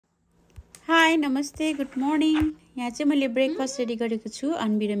High नमस्ते good morning. यहाँ चाहिँ मैले ब्रेकफास्ट रेडी गरेको छु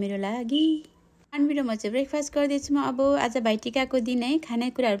अन्बी र मेरो लागि। अन्बी र म चाहिँ ब्रेकफास्ट गर्दैछु। अब आज भाइटिकाको दिन है,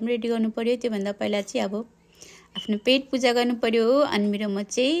 खानेकुराहरू पनि रेडी गर्नु पर्यो। त्योभन्दा पहिला चाहिँ अब आफ्नो पेट पूजा गर्नु पर्यो। अन्बी र म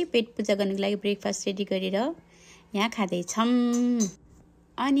चाहिँ पेट पूजा गर्नुको लागि ब्रेकफास्ट रेडी गरेर यहाँ खाँदैछौँ।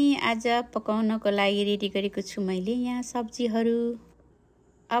 अनि आज पकाउनको लागि रेडी गरेको छु मैले यहाँ सब्जीहरू।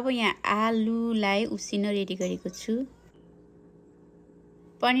 अब यहाँ आलुलाई उसिन रेडी गरेको छु।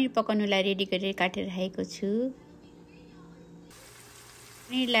 पनिर पकाउनुलाई रेडी गरेर काटेर राखेको छु।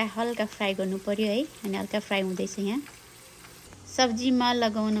 पनिरलाई हल्का फ्राई गर्नु पर्यो है, अनि हल्का फ्राई हुँदैछ। यहाँ सब्जीमा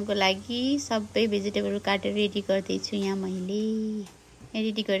लगाउनको लागि सबै भेजिटेबल काटेर रेडी गर्दैछु। यहाँ मैले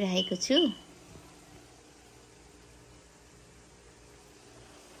रेडी गरेर राखेको छु।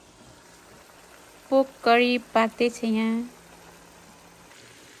 पोर्क करी पाक्दैछ यहाँ।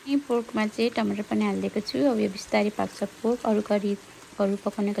 पोर्कमा चाहिँ टमाटर पनि हालिदिएको छु। अब यो बिस्तारै पाक्छ पोर्क। अरू करीहरू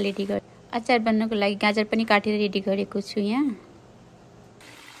पकाउनको रेडी गरेँ। अचार बन्नको लागि गाजर पनि काटेर रेडी गरेको छु यहाँ।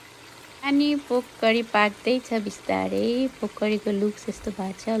 अनि पोर्क करी पाक्दैछ बिस्तारै। पोर्क करीको लुक्स यस्तो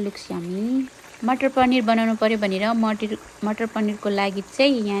भएको छ, लुक्स यम्मी। मटर पनिर बनाउनु पर्यो भनेर मटर पनिरको लागि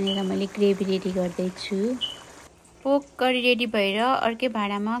चाहिँ यहाँनिर मैले ग्रेभी रेडी गर्दैछु। पोर्क करी रेडी भएर अर्कै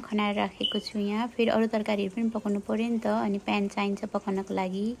भाँडामा खनाएर राखेको छु यहाँ। फेरि अरू तरकारीहरू पनि पकाउनु पर्यो नि त, अनि प्यान चाहिन्छ पकाउनको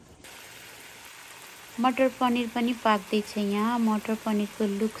लागि। मटर पनिर पनि पाक्दैछ यहाँ। मटर पनिरको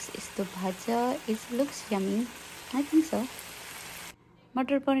लुक्स यस्तो भएको छ, it's looks yummy, I think so.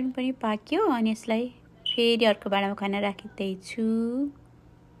 मटर पनिर पनि पाक्यो अनि यसलाई फेरि अर्को भाँडामा खाना राखिदिँदैछु।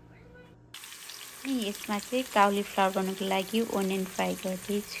 अनि यसमा चाहिँ काउली फ्लावर बनाउनको लागि ओनियन फ्राई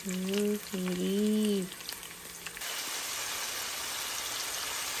गर्दैछु। फेरि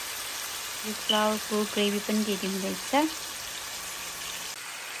यो फ्लावरको ग्रेभी पनि रेडी हुँदैछ।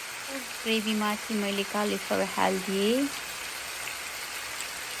 ग्रेभीमा चाहिँ मैले काउली फ्लावर हालिदिएँ।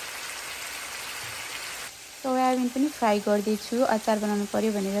 सोयाबिन पनि फ्राई गर्दैछु। अचार बनाउनु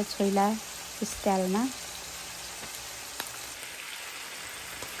पर्यो भनेर छोइला स्टाइलमा।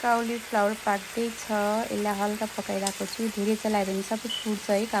 काउली फ्लावर पाक्दैछ, यसलाई हल्का पकाइरहेको छु। धेरै चलायो भने सबै फुट्छ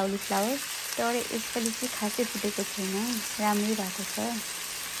है काउली फ्लावर, तर यसपालि चाहिँ खासै फुटेको छैन, राम्रै भएको छ।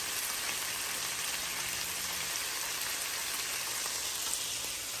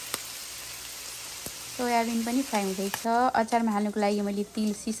 सोयाबिन पनि फ्राई हुँदैछ। अचारमा हाल्नुको लागि मैले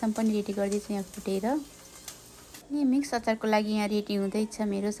तिल सिसम पनि रेडी गर्दैछु यहाँ फुटेर। अनि मिक्स अचारको लागि यहाँ रेडी हुँदैछ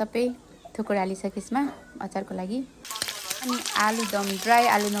मेरो सबै थोकुर हालिसकेँ यसमा अचारको लागि। अनि आलुदम, ड्राई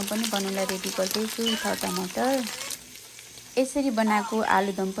आलुदम पनि बनाउनलाई रेडी गर्दैछु विथआउट टमाटर। यसरी बनाएको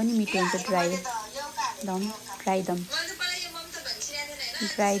आलुदम पनि मिठो हुन्छ। ड्राई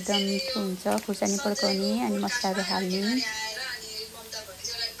दम मिठो हुन्छ। खुर्सानी पड्काउने अनि मसलाहरू हाल्ने,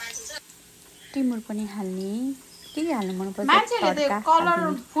 टिमुर पनि हाल्ने, के हाल्नु मनपर्छ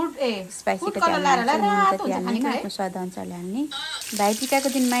स्पाइसी कति हाल्ने, आफ्नो स्वाद अनुसारले हाल्ने। भाइटिकाको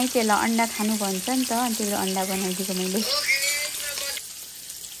दिन माइतीहरूलाई अन्डा खानु भन्छ नि त, अनि त्यही भएर अन्डा बनाइदिएको मैले।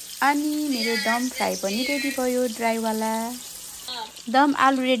 अनि मेरो दम फ्राई पनि रेडी भयो, ड्राईवाला दम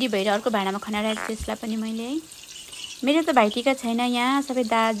आलु रेडी भएर अर्को भाँडामा खनाएर त्यसलाई पनि मैले है। मेरो त भाइटिका छैन यहाँ, सबै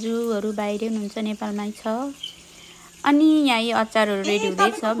दाजुहरू बाहिरै हुनुहुन्छ, नेपालमै छ। अनि यहाँ यो अचारहरू रेडी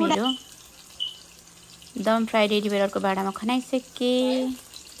हुँदैछ मेरो। दम फ्राई रेडी भएर अर्को भाँडामा खनाइसकेँ।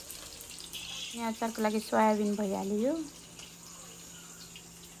 यहाँ अचारको लागि सोयाबिन भइहाल्यो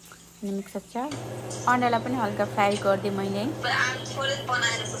अनि मिक्स अचार। अन्डालाई पनि हल्का फ्राई गरिदिएँ मैले,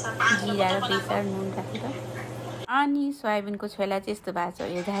 जिरा र बेसार नुन राखेर। अनि सोयाबिनको छोइला चाहिँ यस्तो भएको छ,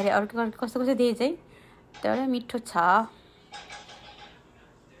 हेर्दाखेरि अर्को कस्तो कस्तो देखेँ चाहिँ, तर मिठो छ।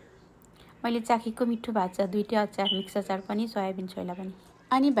 मैले चाखेको मिठो भएको छ, दुइटै अचार, मिक्स अचार पनि सोयाबिन छोइला पनि।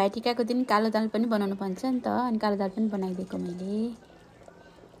 अनि भाइटिकाको दिन कालो दाल पनि बनाउनु भन्छ नि त, अनि कालो दाल पनि बनाइदिएको मैले।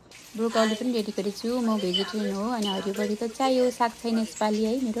 ब्रोकाउली पनि रेडी गरेछु, म भेजिटेरियन हो अनि हरियोपरी त चाहियो, साग छैन यसपालि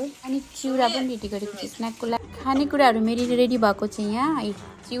है मेरो। अनि चिउरा पनि रेडी गरेको छु स्न्याकको लागि। खानेकुराहरू मेरो रेडी भएको छ यहाँ।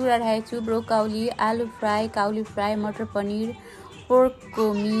 चिउरा राखेको छु, ब्रोकाउली, आलु फ्राई, काउली फ्राई, मटर पनिर,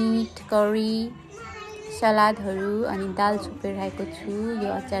 पोर्कको मिट करी, सलादहरू अनि दाल छोपेर राखेको छु। यो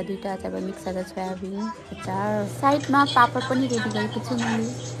अचार, दुईवटा अचार भयो, मिक्स अचार, सोयाबिन अचार। साइडमा पापड पनि रेडी गरेको छु मैले।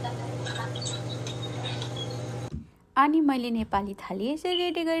 अनि मैले नेपाली थाली यसरी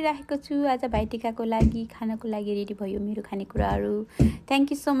रेडी गरिराखेको छु। आज भाइटिकाको लागि खानको लागि रेडी भयो मेरो खानेकुराहरू।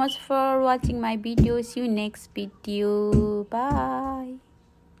 Thank you so much for watching my video. C you next video, by.